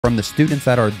From the students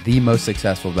that are the most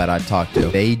successful that I've talked to,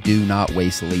 they do not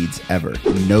waste leads ever.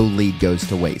 No lead goes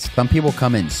to waste. Some people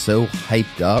come in so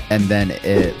hyped up and then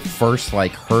it first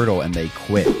hurdle and they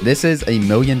quit. This is $1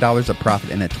 million of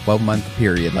profit in a 12-month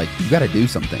period. Like, you got to do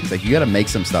some things. Like, you got to make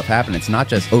some stuff happen. It's not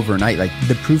just overnight. Like,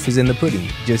 the proof is in the pudding.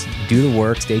 Just do the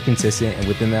work, stay consistent, and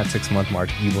within that 6-month mark,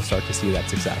 you will start to see that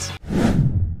success.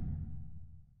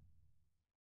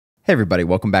 Hey everybody,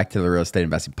 welcome back to the Real Estate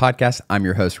Investing Podcast. I'm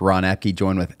your host, Ron Apke,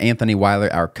 joined with Anthony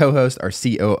Weiler, our co-host, our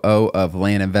COO of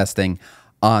Land Investing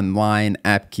Online.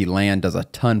 Apke Land does a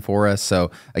ton for us. So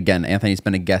again, Anthony's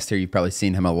been a guest here. You've probably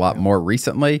seen him a lot more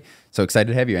recently. So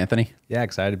excited to have you, Anthony. Yeah,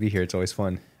 excited to be here. It's always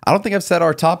fun. I don't think I've said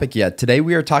our topic yet. Today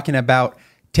we are talking about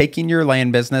taking your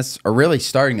land business, or really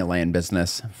starting a land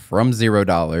business from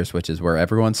 $0, which is where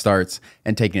everyone starts,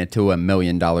 and taking it to $1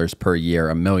 million per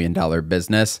year, $1 million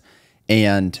business.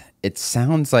 And it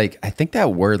sounds like, I think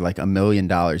that word, like $1 million,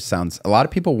 sounds, a lot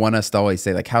of people want us to always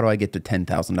say, like, how do I get to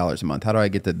 $10,000 a month? How do I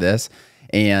get to this?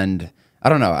 And I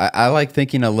don't know. I like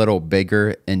thinking a little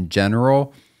bigger in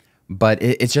general, but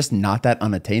it's just not that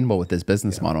unattainable with this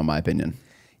business model, in my opinion.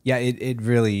 Yeah, it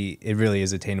really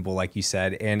is attainable, like you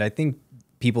said. And I think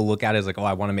people look at it as like, oh,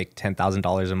 I want to make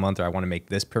 $10,000 a month, or I want to make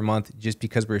this per month, just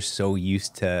because we're so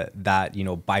used to that, you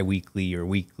know, biweekly or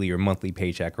weekly or monthly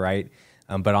paycheck, right?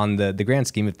 But on the grand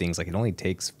scheme of things, like, it only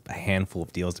takes a handful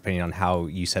of deals depending on how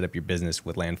you set up your business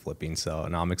with land flipping. So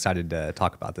no, I'm excited to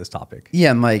talk about this topic.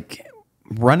 Yeah, and like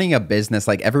running a business,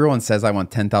 like everyone says I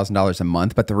want $10,000 a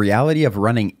month, but the reality of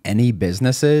running any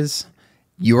business is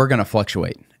you are going to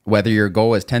fluctuate. Whether your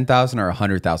goal is 10,000 or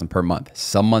 100,000 per month.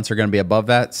 Some months are going to be above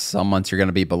that. Some months you're going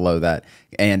to be below that.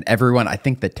 And everyone, I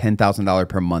think the $10,000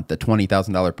 per month, the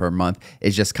 $20,000 per month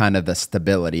is just kind of the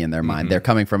stability in their mind. They're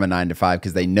coming from a 9-to-5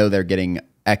 because they know they're getting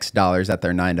X dollars at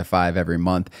their 9-to-5 every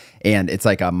month. And it's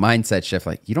like a mindset shift.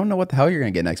 Like, you don't know what the hell you're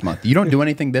going to get next month. You don't do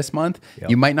anything this month.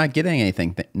 You might not get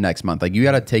anything next month. Like, you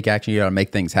got to take action. You got to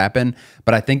make things happen.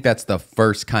 But I think that's the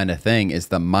first kind of thing, is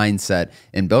the mindset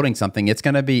in building something. It's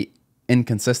going to be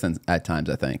inconsistent at times,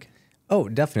 I think. Oh,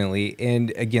 definitely.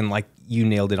 And again, like, you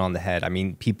nailed it on the head. I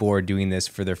mean, people are doing this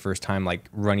for their first time, like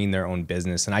running their own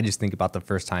business. And I just think about the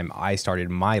first time I started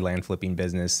my land flipping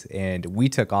business, and we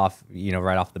took off, you know,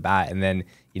 right off the bat. And then,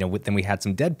 you know, then we had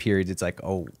some dead periods. It's like,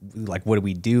 oh, like, what do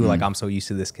we do? Like, I'm so used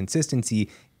to this consistency.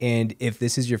 And if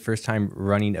this is your first time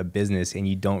running a business and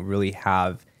you don't really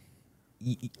have,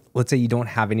 let's say you don't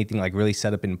have anything like really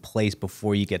set up in place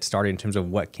before you get started in terms of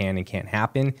what can and can't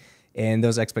happen, and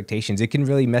those expectations, it can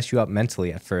really mess you up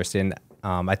mentally at first. And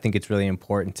I think it's really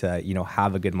important to, you know,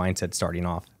 have a good mindset starting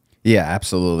off. Yeah,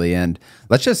 absolutely. And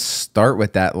let's just start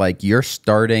with that. Like, you're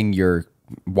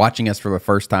watching us for the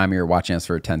first time, you're watching us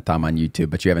for a 10th time on YouTube,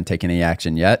 but you haven't taken any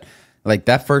action yet. Like,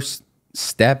 that first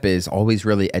step is always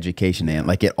really education, and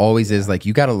like, it always is. Like,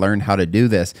 you got to learn how to do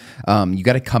this. You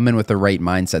got to come in with the right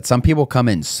mindset. Some people come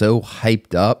in so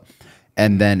hyped up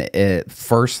and then it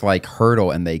first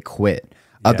hurdle and they quit.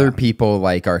 Other people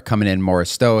like are coming in more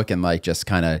stoic and like just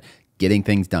kind of get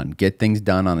things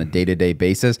done on a day-to-day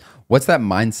basis. What's that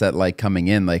mindset like coming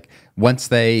in? Like, once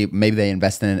maybe they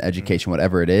invest in an education,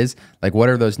 whatever it is, like, what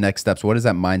are those next steps? What is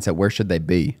that mindset? Where should they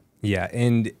be? Yeah.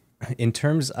 And in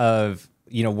terms of,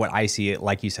 you know, what I see, it,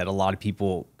 like you said, a lot of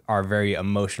people are very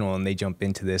emotional and they jump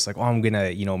into this like, oh, I'm going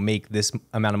to, you know, make this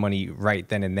amount of money right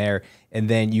then and there. And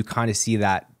then you kind of see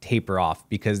that taper off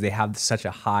because they have such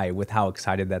a high with how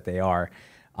excited that they are.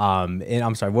 And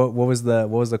I'm sorry, what was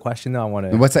the question though? I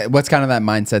want to, what's kind of that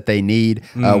mindset they need?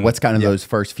 What's kind of those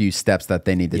first few steps that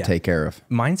they need to take care of?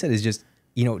 Mindset is just,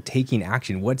 you know, taking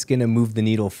action. What's going to move the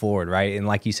needle forward, right? And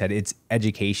like you said, it's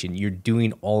education. You're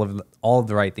doing all of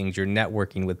the right things. You're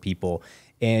networking with people.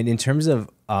 And in terms of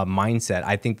mindset,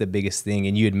 I think the biggest thing,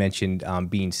 and you had mentioned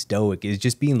being stoic, is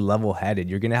just being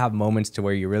level-headed. You're going to have moments to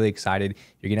where you're really excited.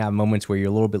 You're going to have moments where you're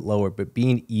a little bit lower, but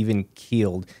being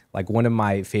even-keeled. Like, one of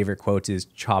my favorite quotes is,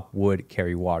 chop wood,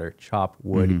 carry water. Chop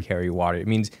wood, carry water. It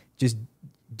means just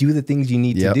do the things you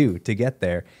need to do to get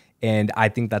there. And I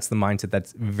think that's the mindset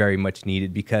that's very much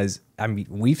needed, because, I mean,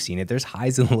 we've seen it. There's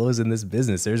highs and lows in this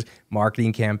business. There's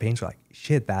marketing campaigns where, like,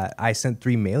 shit, that I sent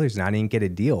 3 mailers and I didn't get a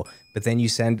deal. But then you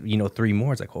send, you know, 3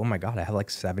 more. It's like, oh my God, I have like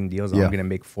 7 deals. I'm going to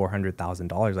make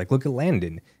 $400,000. Like, look at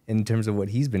Landon in terms of what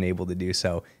he's been able to do.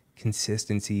 So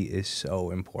consistency is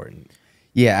so important.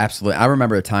 Yeah, absolutely. I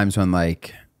remember times when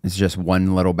like it's just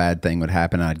one little bad thing would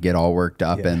happen and I'd get all worked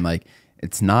up, and like,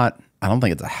 it's not, I don't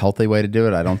think it's a healthy way to do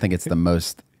it. I don't think it's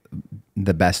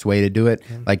the best way to do it.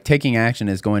 Like, taking action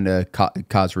is going to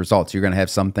cause results. You're going to have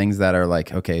some things that are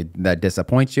like, okay, that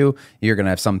disappoints you. You're going to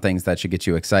have some things that should get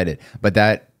you excited. But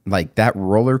that like that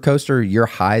roller coaster, your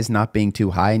highs not being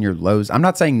too high and your lows. I'm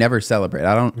not saying never celebrate.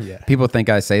 I don't, people think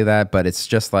I say that, but it's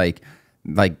just like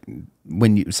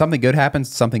when something good happens,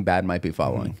 something bad might be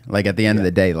following. Like at the end of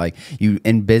the day, like you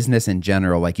in business in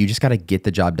general, like you just got to get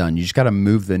the job done. You just got to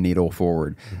move the needle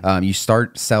forward. You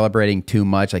start celebrating too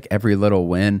much, like every little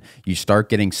win, you start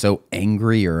getting so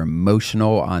angry or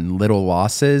emotional on little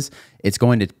losses. It's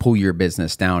going to pull your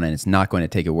business down and it's not going to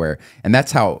take it where. And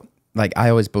that's how, like, I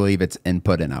always believe it's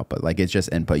input and output. Like it's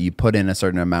just input. You put in a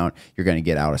certain amount, you're going to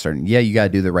get out a certain, you got to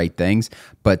do the right things.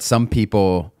 But some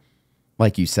people,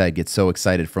 like you said, get so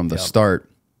excited from the start.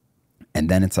 And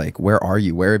then it's like, where are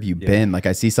you? Where have you been? Like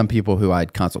I see some people who I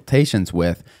had consultations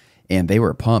with and they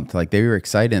were pumped. Like they were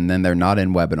excited. And then they're not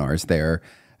in webinars.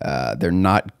 They're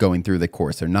not going through the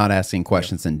course. They're not asking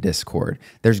questions in Discord.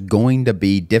 There's going to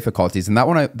be difficulties. And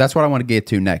that's what I want to get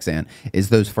to next, Ann, is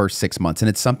those first 6 months. And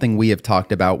it's something we have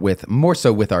talked about with more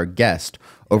so with our guest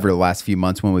over the last few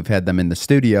months when we've had them in the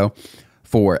studio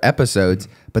for episodes.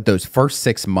 But those first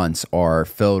 6 months are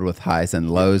filled with highs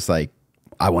and lows. Like,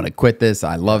 I want to quit this.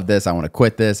 I love this. I want to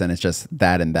quit this. And it's just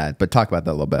that and that. But talk about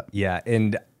that a little bit. Yeah.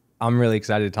 And I'm really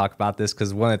excited to talk about this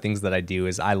because one of the things that I do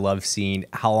is I love seeing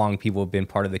how long people have been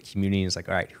part of the community. It's like,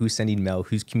 all right, who's sending mail?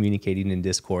 Who's communicating in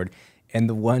Discord? And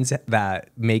the ones that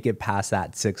make it past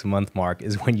that 6 month mark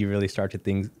is when you really start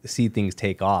to see things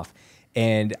take off.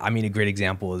 And I mean, a great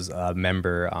example is a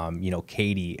member,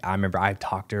 Katie. I remember I've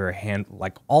talked to her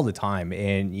like all the time.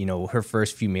 And, her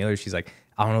first few mailers, she's like,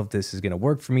 I don't know if this is going to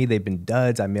work for me. They've been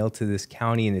duds. I mailed to this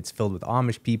county and it's filled with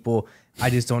Amish people. I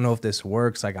just don't know if this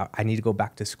works. Like I need to go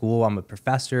back to school. I'm a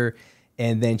professor.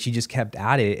 And then she just kept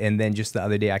at it. And then just the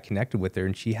other day I connected with her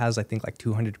and she has, I think like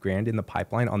 200 grand in the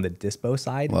pipeline on the dispo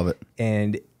side. Love it.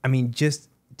 And I mean, just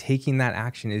taking that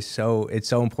action is so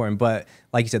important. But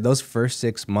like you said, those first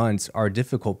 6 months are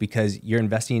difficult because you're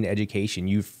investing in education.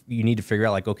 You need to figure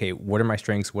out like, okay, what are my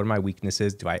strengths? What are my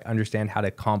weaknesses? Do I understand how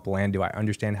to comp land? Do I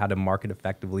understand how to market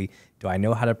effectively? Do I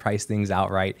know how to price things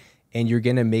out right? And you're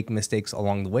going to make mistakes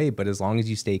along the way. But as long as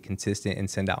you stay consistent and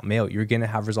send out mail, you're going to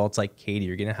have results like Katie.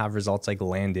 You're going to have results like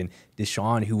Landon,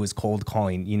 Deshaun, who was cold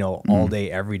calling, all day,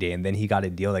 every day. And then he got a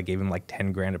deal that gave him like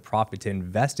 10 grand of profit to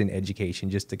invest in education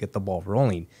just to get the ball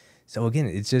rolling. So again,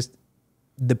 it's just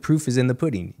the proof is in the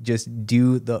pudding. Just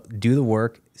do the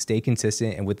work, stay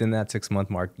consistent. And within that 6 month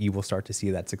mark, you will start to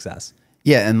see that success.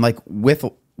 Yeah. And like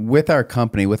with our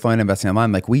company, with Land Investing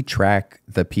Online, like we track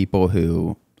the people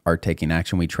who are taking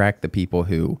action. We track the people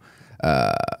who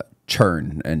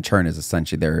churn, and churn is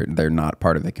essentially they're not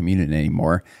part of the community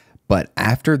anymore. But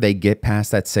after they get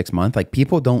past that 6 month, like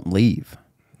people don't leave.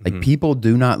 Like people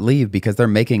do not leave because they're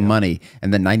making money,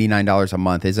 and the $99 a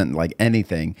month isn't like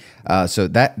anything. So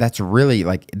that's really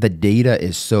like the data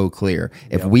is so clear.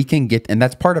 If we can get, and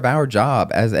that's part of our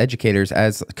job as educators,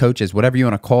 as coaches, whatever you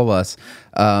want to call us,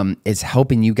 is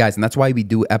helping you guys. And that's why we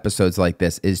do episodes like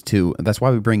this, that's why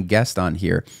we bring guests on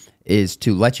here, is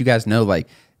to let you guys know, like,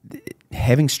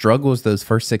 having struggles those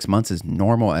first 6 months is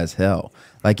normal as hell.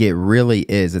 Like it really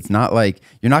is. It's not like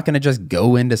you're not going to just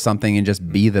go into something and just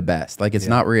be the best. Like it's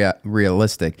not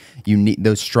realistic. You need,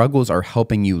 those struggles are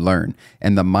helping you learn,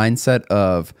 and the mindset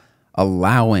of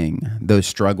allowing those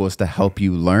struggles to help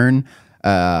you learn,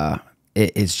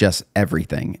 it is just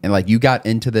everything. And like you got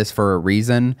into this for a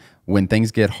reason. When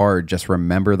things get hard, just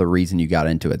remember the reason you got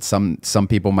into it. Some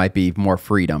people might be more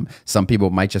freedom. Some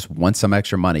people might just want some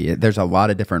extra money. There's a lot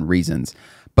of different reasons.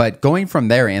 But going from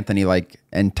there, Anthony, like,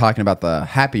 and talking about the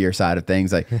happier side of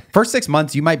things, like first 6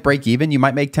 months, you might break even. You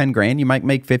might make 10 grand. You might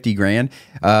make 50 grand.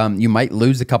 You might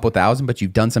lose a couple thousand, but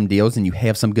you've done some deals and you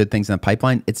have some good things in the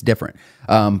pipeline. It's different.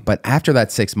 But after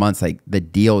that 6 months, like the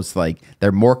deals, like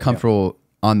they're more comfortable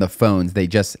on the phones.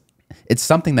 It's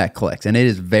something that clicks, and it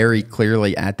is very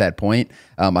clearly at that point.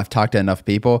 I've talked to enough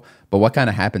people, but what kind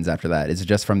of happens after that? Is it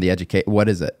just from the educate? What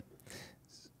is it?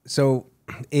 So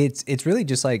it's really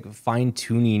just like fine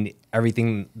tuning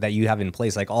everything that you have in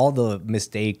place, like all the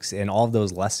mistakes and all of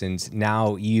those lessons.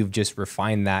 Now you've just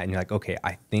refined that, and you're like, okay,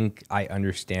 I think I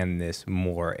understand this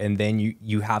more. And then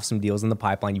you have some deals in the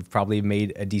pipeline. You've probably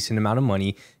made a decent amount of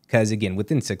money because again,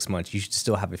 within 6 months, you should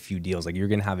still have a few deals. Like you're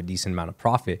going to have a decent amount of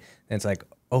profit. And it's like,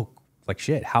 oh, like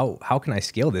shit, how can I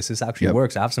scale this? This actually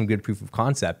works. I have some good proof of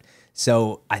concept.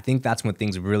 So I think that's when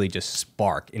things really just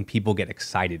spark and people get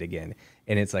excited again.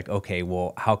 And it's like, okay,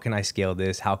 well, how can I scale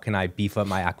this? How can I beef up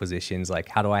my acquisitions? Like,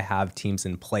 how do I have teams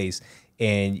in place?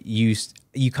 And you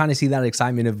kind of see that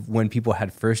excitement of when people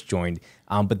had first joined.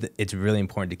 But it's really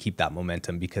important to keep that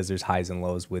momentum because there's highs and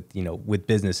lows with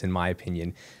business, in my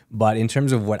opinion. But in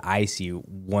terms of what I see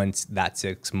once that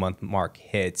 6 month mark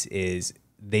hits is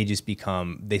they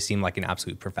seem like an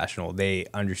absolute professional. They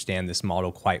understand this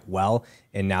model quite well.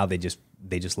 And now they just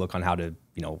look on how to,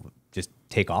 just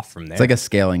take off from there. It's like a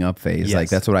scaling up phase. Yes. Like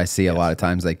that's what I see a lot of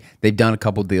times. Like they've done a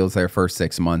couple deals their first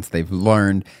 6 months. They've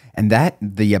learned, and that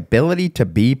the ability to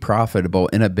be profitable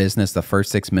in a business the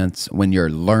first 6 months when you're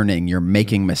learning, you're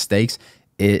making mistakes,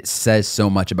 it says so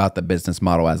much about the business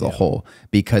model as a whole,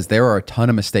 because there are a ton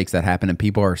of mistakes that happen and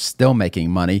people are still making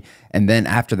money. And then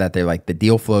after that, they're like, the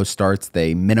deal flow starts,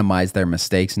 they minimize their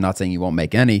mistakes. I'm not saying you won't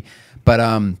make any, but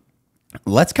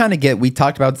let's kind of we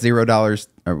talked about $0,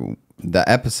 or the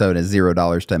episode is $0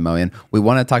 to $1 million. We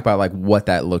want to talk about like what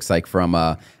that looks like from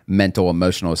a mental,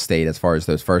 emotional state as far as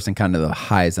those first and kind of the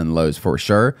highs and lows for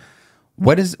sure.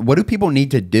 What do people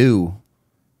need to do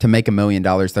to make $1 million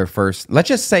their first, let's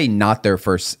just say not their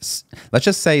first, let's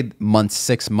just say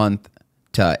 6 month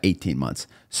to 18 months.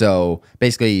 So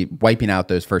basically wiping out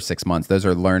those first 6 months, those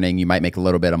are learning. You might make a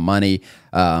little bit of money,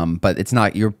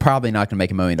 but you're probably not going to make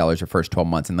 $1 million your first 12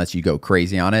 months unless you go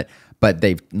crazy on it. But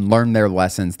they've learned their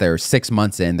lessons. They're 6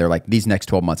 months in. They're like, these next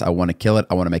 12 months, I want to kill it.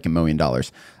 I want to make $1 million.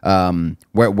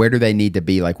 Where do they need to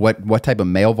be? Like what type of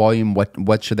mail volume?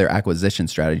 What should their acquisition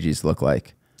strategies look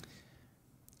like?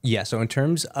 Yeah, so in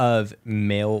terms of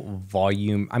mail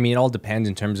volume, I mean, it all depends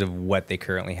in terms of what they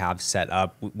currently have set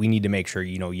up. We need to make sure,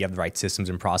 you have the right systems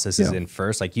and processes in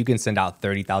first. Like you can send out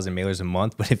 30,000 mailers a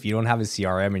month, but if you don't have a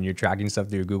CRM and you're tracking stuff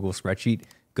through your Google spreadsheet,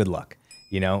 good luck,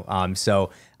 So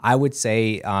I would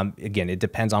say, again, it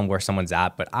depends on where someone's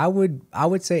at, but I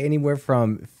would say anywhere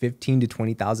from 15 to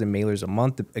 20,000 mailers a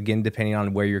month, again, depending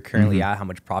on where you're currently at, how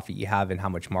much profit you have and how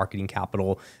much marketing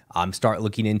capital. Start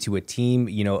looking into a team,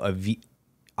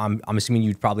 I'm assuming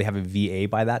you'd probably have a VA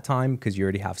by that time because you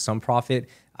already have some profit.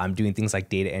 Doing things like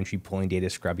data entry, pulling data,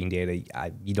 scrubbing data.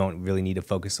 You don't really need to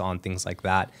focus on things like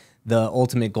that. The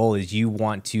ultimate goal is you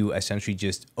want to essentially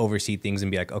just oversee things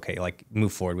and be like, okay, like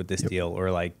move forward with this deal,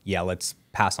 or like, yeah, let's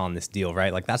pass on this deal,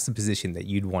 right? Like that's the position that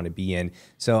you'd want to be in.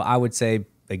 So I would say,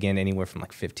 again, anywhere from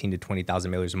like 15 to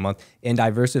 20,000 mailers a month, and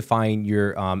diversifying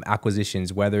your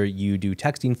acquisitions, whether you do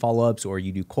texting follow-ups or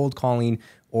you do cold calling,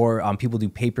 or people do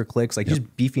pay-per-clicks, like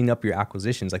just beefing up your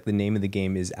acquisitions. Like the name of the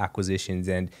game is acquisitions.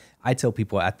 And I tell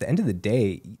people at the end of the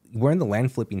day, we're in the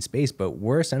land flipping space, but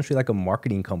we're essentially like a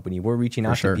marketing company. We're reaching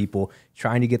out to people,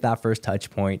 trying to get that first touch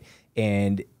point.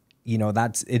 And,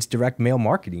 it's direct mail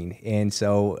marketing. And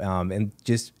so, and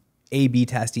just A/B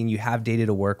testing, you have data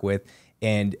to work with.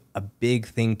 And a big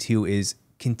thing too is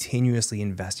continuously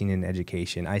investing in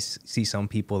education. I see some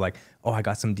people like, oh, I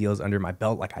got some deals under my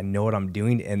belt. Like I know what I'm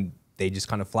doing. And they just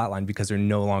kind of flatline because they're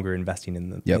no longer investing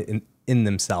in them, in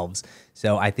themselves.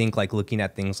 So I think like looking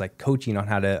at things like coaching on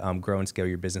how to grow and scale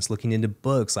your business, looking into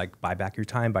books like Buy Back Your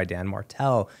Time by Dan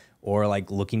Martell, or like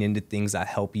looking into things that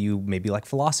help you, maybe like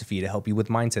philosophy to help you with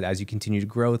mindset as you continue to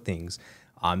grow things.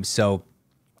 So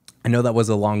I know that was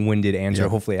a long-winded answer.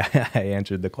 Hopefully I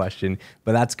answered the question,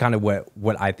 but that's kind of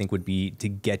what I think would be to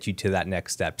get you to that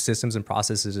next step. Systems and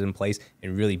processes in place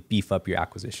and really beef up your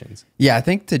acquisitions. Yeah, I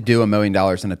think to do $1 million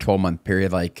in a 12-month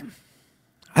period, like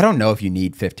I don't know if you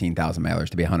need 15,000 mailers,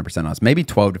 to be 100% honest. Maybe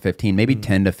 12 to 15, maybe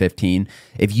 10 to 15.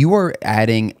 If you are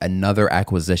adding another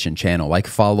acquisition channel, like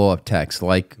follow-up text,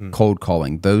 like cold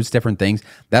calling, those different things,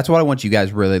 that's what I want you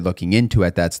guys really looking into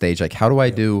at that stage. Like, how do I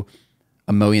do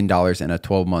 $1 million in a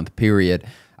 12-month period?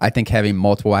 I think having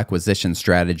multiple acquisition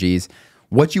strategies,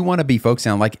 what you want to be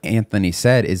focusing on, like Anthony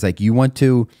said, is like you want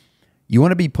to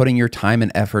be putting your time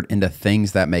and effort into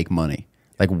things that make money.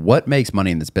 Like what makes money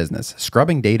in this business?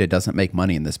 Scrubbing data doesn't make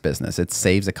money in this business. It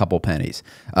saves a couple pennies.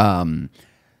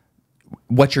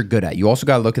 What you're good at. You also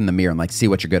got to look in the mirror and like see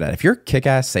what you're good at. If you're a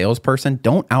kick-ass salesperson,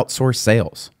 don't outsource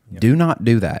sales. Do not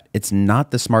do that. It's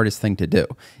not the smartest thing to do.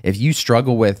 If you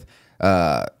struggle with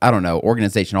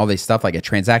organization, all this stuff, like a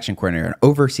transaction coordinator, an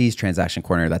overseas transaction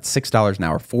coordinator, that's $6 an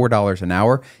hour, $4 an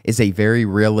hour is a very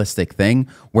realistic thing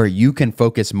where you can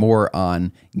focus more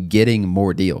on getting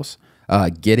more deals,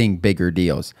 getting bigger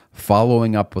deals,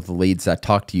 following up with leads that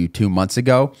talked to you 2 months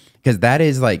ago, because that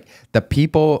is like the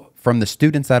people from the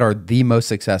students that are the most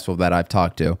successful that I've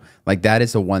talked to, like that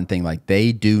is the one thing, like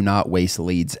they do not waste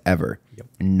leads ever.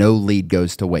 No lead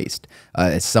goes to waste.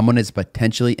 If someone is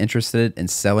potentially interested in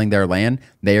selling their land,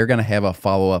 they are going to have a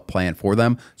follow-up plan for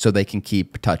them so they can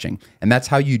keep touching. And that's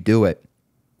how you do it.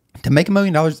 To make $1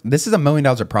 million, this is $1 million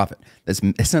of profit. This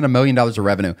isn't $1 million of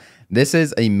revenue. This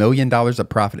is $1 million of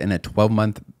profit in a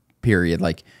 12-month period.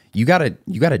 Like you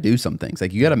gotta do some things.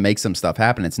 Like you gotta make some stuff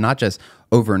happen. It's not just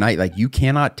overnight. Like you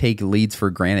cannot take leads for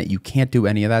granted. You can't do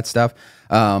any of that stuff.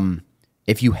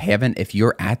 If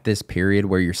you're at this period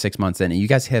where you're 6 months in, and you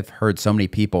guys have heard so many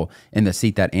people in the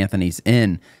seat that Anthony's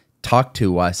in talk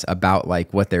to us about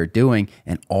like what they're doing,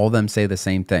 and all of them say the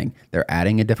same thing. They're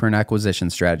adding a different acquisition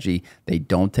strategy. They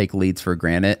don't take leads for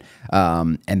granted.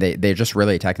 And they're just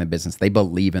really attacking the business. They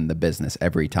believe in the business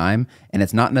every time. And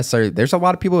it's not necessarily, there's a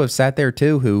lot of people who have sat there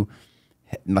too, who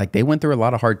like they went through a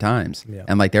lot of hard times. Yeah.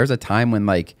 And like, there's a time when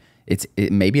like,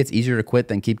 maybe it's easier to quit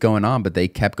than keep going on, but they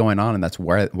kept going on, and that's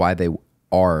why they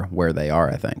are where they are,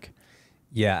 I think.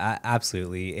 Yeah,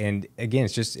 absolutely. And again,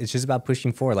 it's just about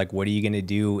pushing forward. Like, what are you going to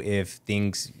do if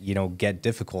things, get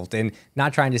difficult? And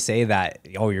not trying to say that,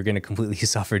 oh, you're going to completely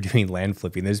suffer doing land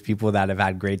flipping. There's people that have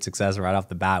had great success right off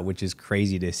the bat, which is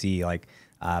crazy to see. Like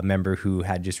a member who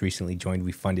had just recently joined,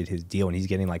 we funded his deal, and he's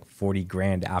getting like 40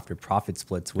 grand after profit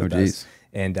splits with us.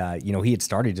 And, he had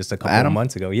started just a couple of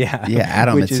months ago. Yeah. Yeah.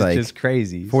 Adam, which it's is like just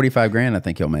crazy. 45 grand, I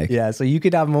think he'll make. Yeah. So you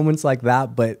could have moments like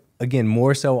that, but again,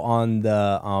 more so on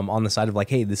the side of like,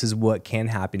 hey, this is what can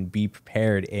happen. Be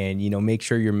prepared, and make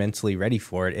sure you're mentally ready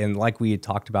for it. And like we had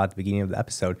talked about at the beginning of the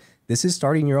episode, this is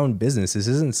starting your own business. This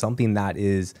isn't something that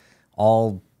is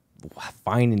all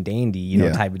fine and dandy,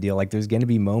 type of deal. Like, there's going to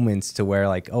be moments to where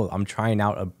like, oh, I'm trying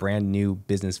out a brand new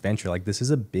business venture. Like, this is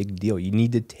a big deal. You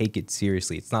need to take it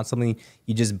seriously. It's not something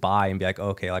you just buy and be like, oh,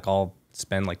 okay, like I'll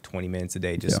spend like 20 minutes a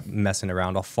day just messing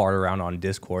around. I'll fart around on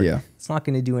Discord. Yeah. It's not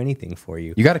going to do anything for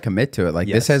you. You got to commit to it. Like,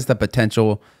 this has the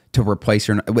potential to replace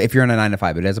if you're in a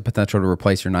 9-to-5, it has a potential to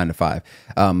replace your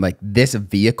 9-to-5. Like this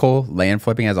vehicle, land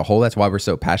flipping as a whole, that's why we're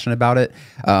so passionate about it.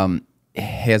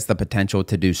 Has the potential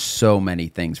to do so many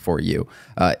things for you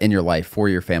in your life, for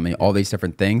your family, all these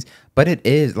different things. But it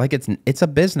is like, it's a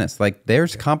business. Like,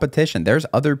 there's competition. There's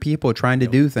other people trying to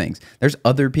do things. There's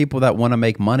other people that want to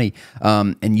make money.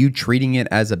 And you treating it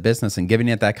as a business and giving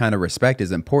it that kind of respect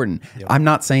is important. I'm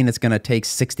not saying it's going to take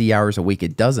 60 hours a week.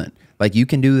 It doesn't. Like, you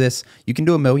can do this. You can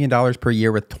do $1 million per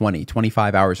year with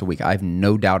 25 hours a week. I have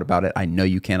no doubt about it. I know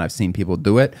you can. I've seen people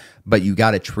do it, but you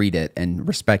got to treat it and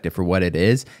respect it for what it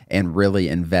is, and really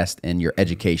invest in your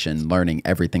education, learning,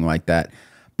 everything like that.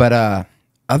 But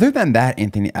other than that,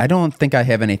 Anthony, I don't think I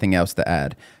have anything else to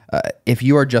add. If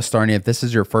you are just starting, if this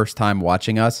is your first time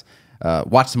watching us,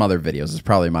 watch some other videos is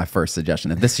probably my first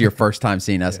suggestion. If this is your first time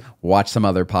seeing us, watch some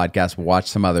other podcasts, watch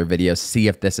some other videos, see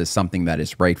if this is something that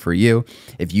is right for you.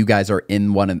 If you guys are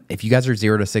if you guys are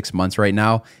 0 to 6 months right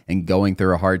now and going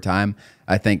through a hard time,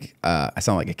 I think I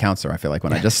sound like a counselor, I feel like,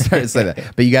 when I just started to say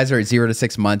that. But you guys are at 0 to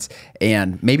 6 months,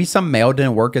 and maybe some mail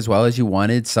didn't work as well as you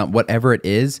wanted, whatever it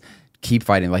is, keep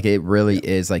fighting. Like, it really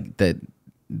is like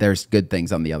there's good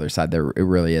things on the other side. There, it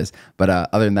really is. But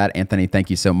other than that, Anthony, thank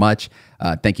you so much.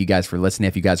 Thank you guys for listening.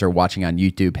 If you guys are watching on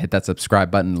YouTube, hit that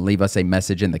subscribe button. Leave us a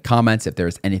message in the comments if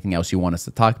there's anything else you want us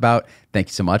to talk about. Thank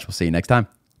you so much. We'll see you next time.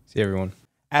 See you, everyone.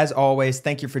 As always,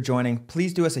 thank you for joining.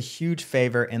 Please do us a huge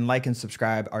favor and like and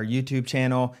subscribe our YouTube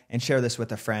channel and share this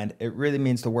with a friend. It really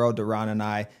means the world to Ron and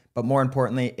I, but more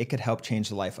importantly, it could help change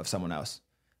the life of someone else.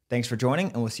 Thanks for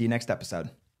joining, and we'll see you next episode.